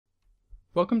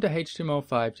Welcome to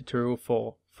HTML5 Tutorial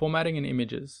 4, Formatting and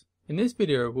Images. In this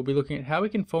video, we'll be looking at how we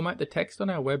can format the text on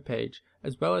our web page,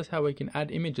 as well as how we can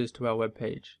add images to our web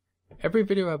page. Every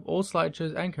video will have all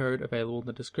slideshows and code available in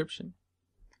the description.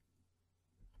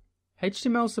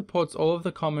 HTML supports all of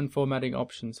the common formatting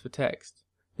options for text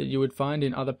that you would find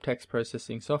in other text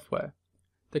processing software.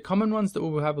 The common ones that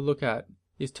we'll have a look at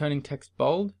is turning text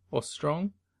bold or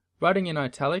strong, writing in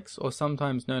italics or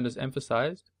sometimes known as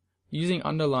emphasized, using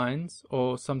underlines,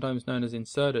 or sometimes known as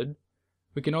inserted.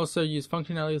 We can also use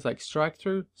functionalities like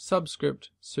strike-through, subscript,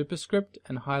 superscript,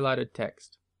 and highlighted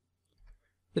text.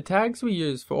 The tags we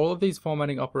use for all of these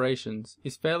formatting operations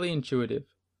is fairly intuitive.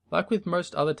 Like with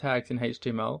most other tags in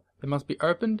HTML, they must be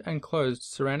opened and closed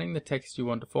surrounding the text you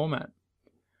want to format.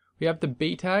 We have the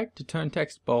B tag to turn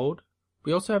text bold.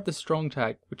 We also have the strong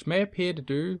tag, which may appear to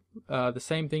do the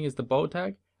same thing as the bold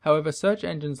tag. However, search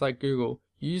engines like Google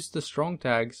use the strong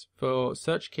tags for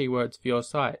search keywords for your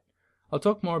site. I'll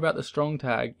talk more about the strong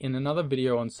tag in another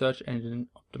video on search engine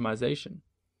optimization.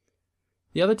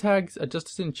 The other tags are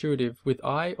just as intuitive, with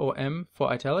I or M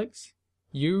for italics,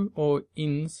 U or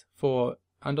ins for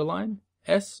underline,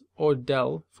 S or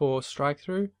del for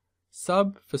strike-through,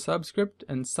 sub for subscript,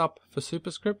 and sup for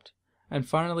superscript, and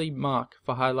finally mark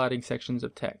for highlighting sections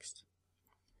of text.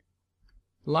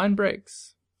 Line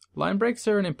breaks. Line breaks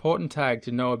are an important tag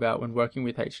to know about when working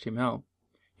with HTML.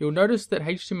 You'll notice that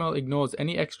HTML ignores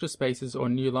any extra spaces or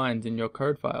new lines in your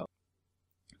code file.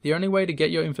 The only way to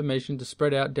get your information to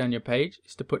spread out down your page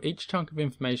is to put each chunk of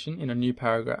information in a new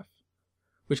paragraph,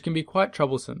 which can be quite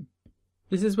troublesome.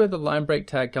 This is where the line break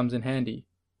tag comes in handy.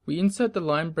 We insert the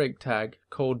line break tag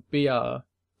called BR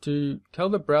to tell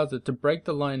the browser to break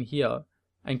the line here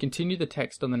and continue the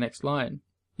text on the next line.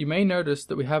 You may notice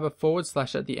that we have a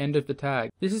 / at the end of the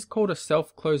tag. This is called a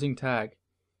self-closing tag.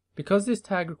 Because this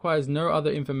tag requires no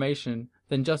other information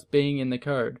than just being in the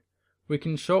code, we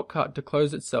can shortcut to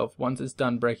close itself once it's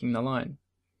done breaking the line.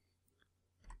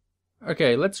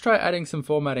 Okay, let's try adding some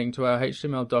formatting to our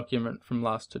HTML document from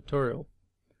last tutorial.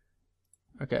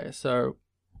 Okay, so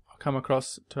I'll come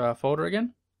across to our folder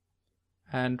again,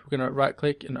 and we're going to right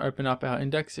click and open up our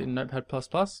index in Notepad++.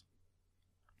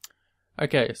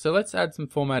 Okay, so let's add some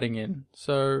formatting in.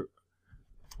 So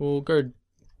we'll go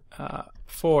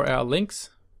for our links.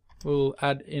 We'll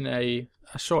add in a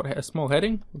small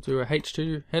heading. We'll do a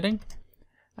H2 heading,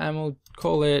 and we'll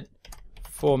call it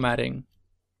formatting.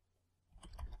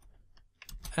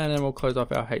 And then we'll close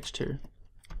off our H2.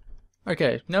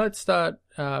 Okay, now let's start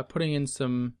putting in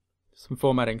some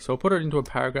formatting. So I'll put it into a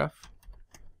paragraph.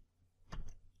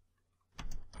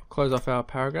 Close off our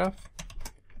paragraph.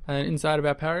 And inside of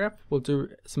our paragraph, we'll do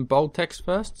some bold text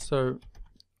first. So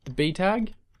the B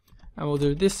tag, and we'll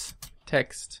do this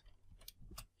text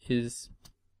is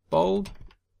bold.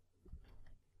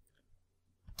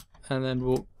 And then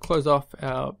we'll close off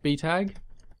our B tag.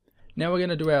 Now we're going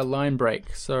to do our line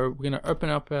break. So we're going to open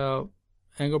up our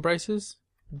angle braces,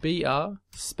 BR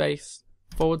space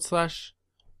 / and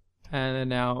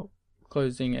then our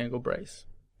closing angle brace.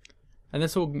 And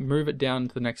this will move it down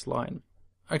to the next line.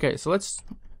 Okay, so let's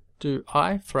do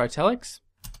I for italics.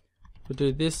 We'll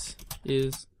do this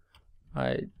is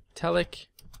italic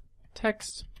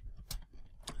text,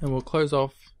 and we'll close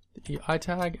off the I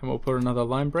tag and we'll put another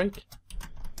line break.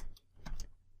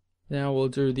 Now we'll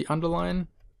do the underline.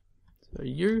 So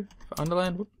U for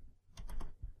underline.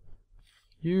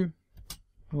 U.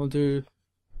 We'll do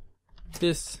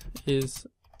this is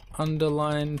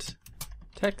underlined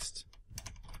text,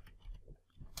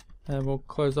 and we'll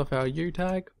close off our U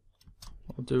tag.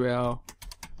 We'll do our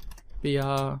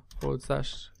BR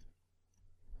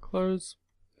 / close,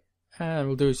 and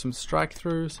we'll do some strike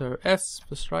through. So S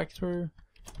for strike through.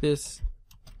 This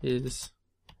is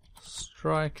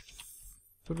strike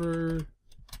through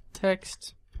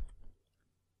text,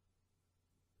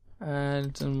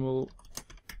 and then we'll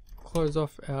close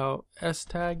off our S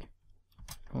tag.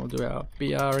 And we'll do our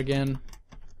BR again.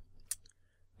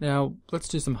 Now let's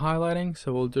do some highlighting.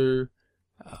 So we'll do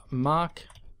mark.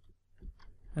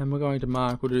 And we're going to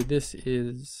mark, we'll do this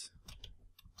is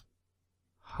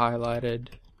highlighted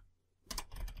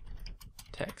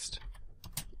text.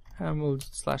 And we'll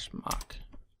 /mark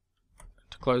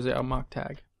to close out our mark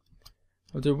tag.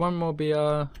 We'll do one more BR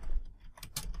to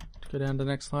go down to the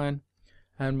next line.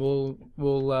 And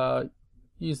we'll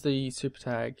use the super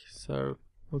tag. So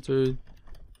we'll do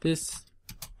this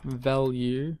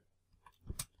value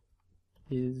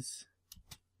is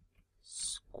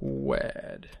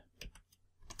squared.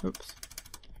 Oops.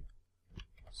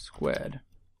 Squared.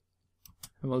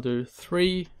 And we'll do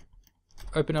 3,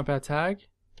 open up our tag,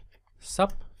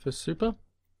 sup for super,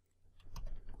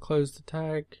 close the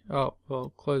tag. Oh,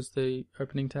 well, close the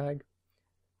opening tag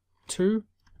 2,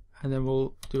 and then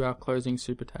we'll do our closing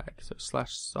super tag, so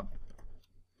 /sub.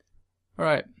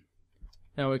 Alright,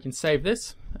 now we can save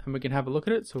this and we can have a look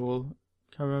at it. So we'll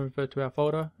come over to our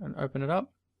folder and open it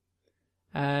up,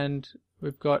 and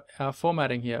we've got our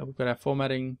formatting here. We've got our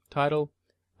formatting title,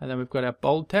 and then we've got our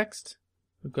bold text,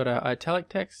 we've got our italic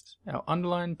text, our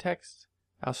underlined text,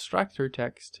 our strike through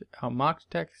text, our marked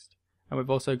text, and we've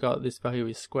also got this value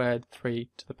is squared 3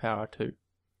 to the power 2.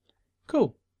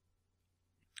 Cool.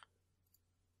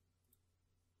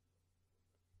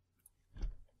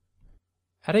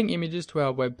 Adding images to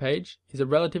our web page is a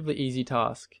relatively easy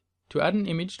task. To add an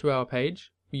image to our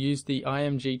page, we use the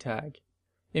img tag.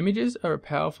 Images are a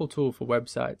powerful tool for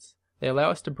websites. They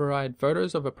allow us to provide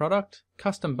photos of a product,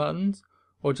 custom buttons,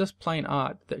 or just plain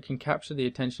art that can capture the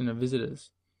attention of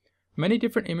visitors. Many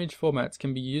different image formats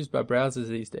can be used by browsers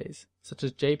these days, such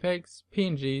as JPEGs,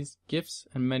 PNGs, GIFs,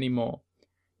 and many more.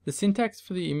 The syntax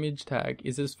for the image tag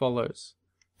is as follows.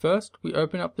 First, we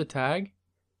open up the tag,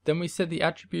 then we set the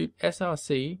attribute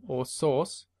src, or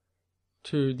source,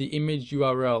 to the image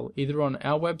URL, either on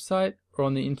our website or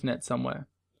on the internet somewhere.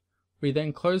 We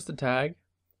then close the tag,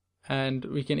 and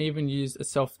we can even use a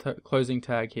self-closing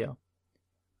tag here.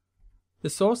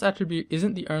 The source attribute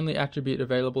isn't the only attribute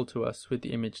available to us with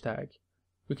the image tag.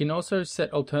 We can also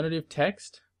set alternative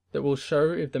text that will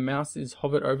show if the mouse is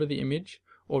hovered over the image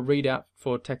or read out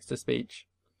for text-to-speech.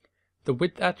 The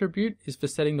width attribute is for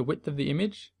setting the width of the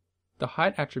image. The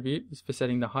height attribute is for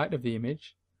setting the height of the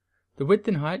image. The width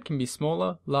and height can be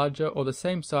smaller, larger, or the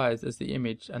same size as the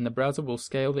image, and the browser will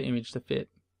scale the image to fit.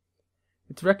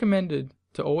 It's recommended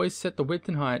to always set the width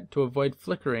and height to avoid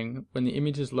flickering when the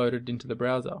image is loaded into the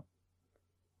browser.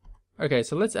 Okay,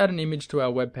 so let's add an image to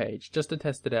our web page just to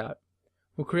test it out.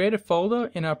 We'll create a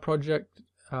folder in our project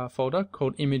folder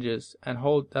called images, and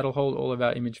that'll hold all of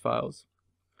our image files.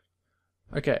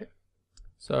 Okay,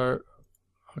 so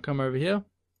I'll come over here.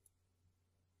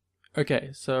 Okay,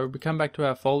 so we come back to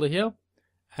our folder here,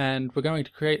 and we're going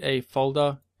to create a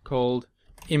folder called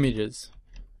images.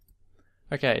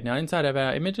 Okay, now inside of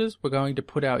our images, we're going to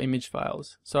put our image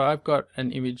files. So I've got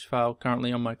an image file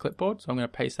currently on my clipboard, so I'm going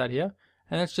to paste that here,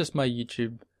 and that's just my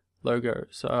YouTube logo.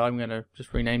 So I'm going to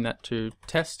just rename that to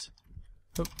test.png.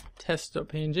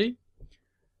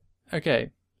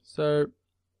 Okay, so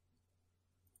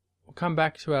we'll come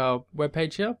back to our web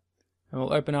page here, and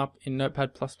we'll open up in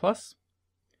Notepad++.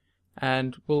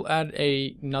 And we'll add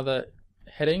another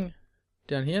heading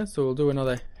down here, so we'll do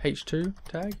another h2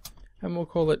 tag, and we'll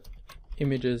call it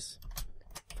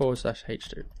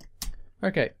images/h2.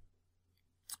 Okay,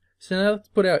 so now let's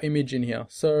put our image in here.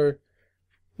 So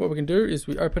what we can do is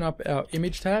we open up our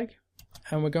image tag,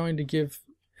 and we're going to give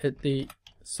it the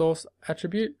source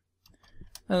attribute,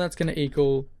 and that's going to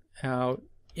equal our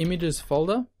images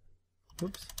folder,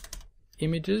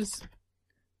 images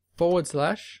 /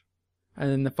 and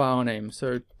then the file name,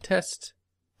 so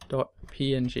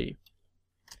test.png.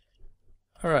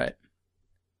 Alright,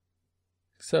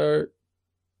 so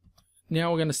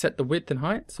now we're going to set the width and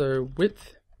height, so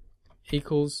width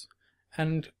equals,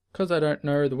 and because I don't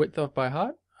know the width off by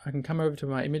heart, I can come over to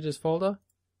my images folder,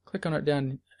 click on it,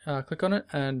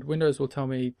 and Windows will tell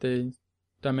me the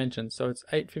dimensions, so it's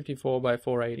 854 by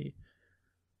 480.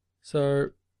 So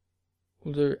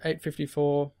we'll do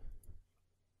 854,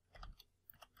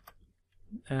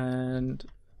 and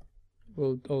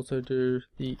we'll also do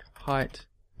the height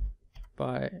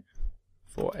by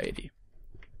 480.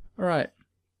 Alright,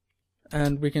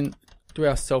 and we can do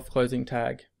our self-closing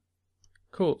tag.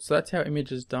 Cool, so that's our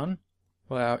image is done,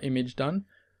 well, our image done.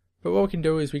 But what we can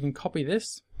do is we can copy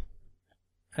this,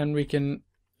 and we can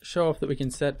show off that we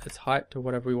can set its height to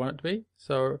whatever we want it to be.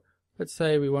 So let's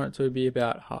say we want it to be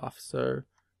about half, so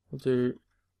we'll do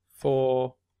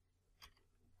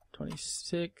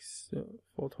 426,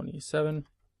 427,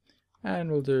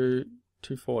 and we'll do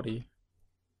 240.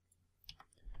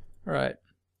 Alright,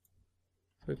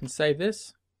 so we can save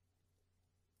this,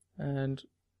 and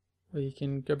we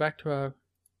can go back to our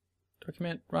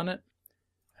document, run it,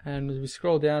 and as we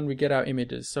scroll down we get our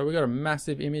images. So we've got a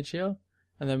massive image here,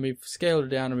 and then we've scaled it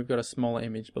down and we've got a smaller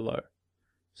image below.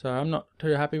 So I'm not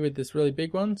too happy with this really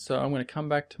big one, so I'm going to come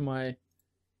back to my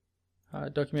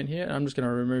document here, and I'm just going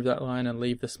to remove that line and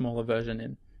leave the smaller version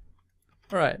in.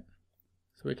 Alright,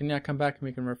 so we can now come back and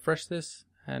we can refresh this,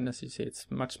 and as you see it's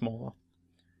much smaller.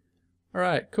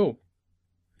 Alright, cool.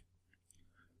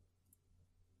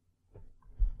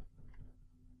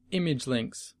 Image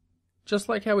links. Just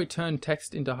like how we turn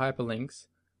text into hyperlinks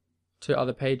to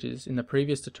other pages in the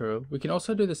previous tutorial, we can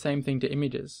also do the same thing to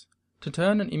images. To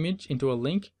turn an image into a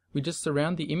link, we just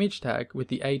surround the image tag with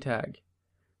the A tag.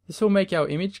 This will make our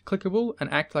image clickable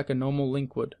and act like a normal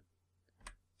link would.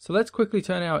 So let's quickly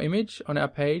turn our image on our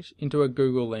page into a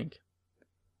Google link.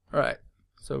 Alright,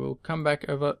 so we'll come back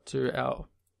over to our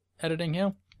editing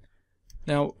here.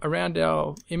 Now around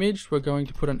our image we're going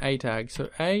to put an A tag. So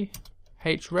A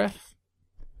href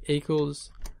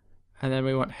equals, and then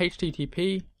we want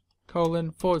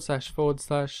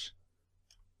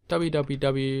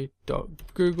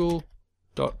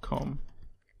http://www.google.com,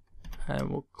 and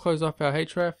we'll close off our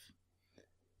href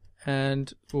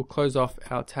and we'll close off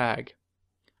our tag.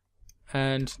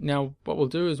 And now what we'll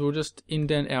do is we'll just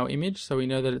indent our image so we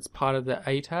know that it's part of the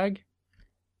A tag,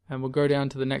 and we'll go down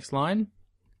to the next line.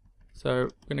 So we're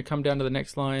going to come down to the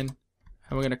next line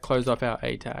and we're going to close off our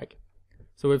A tag.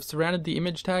 So we've surrounded the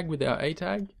image tag with our A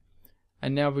tag,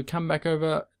 and now if we come back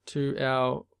over to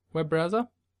our web browser,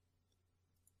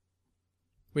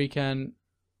 we can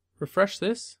refresh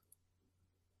this,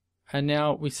 and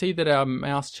now we see that our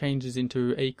mouse changes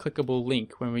into a clickable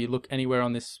link when we look anywhere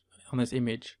on this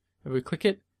image. If we click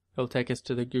it, it'll take us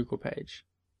to the Google page.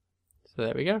 So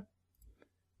there we go.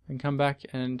 And come back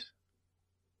and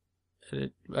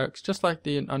it works just like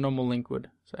a normal link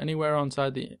would. So anywhere on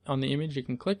the image you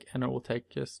can click and it will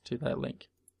take us to that link.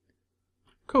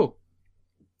 Cool.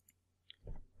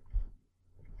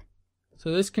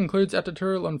 So this concludes our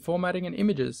tutorial on formatting and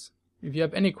images. If you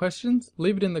have any questions,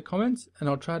 leave it in the comments and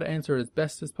I'll try to answer it as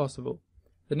best as possible.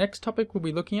 The next topic we'll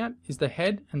be looking at is the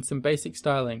head and some basic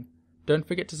styling. Don't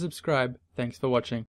forget to subscribe. Thanks for watching.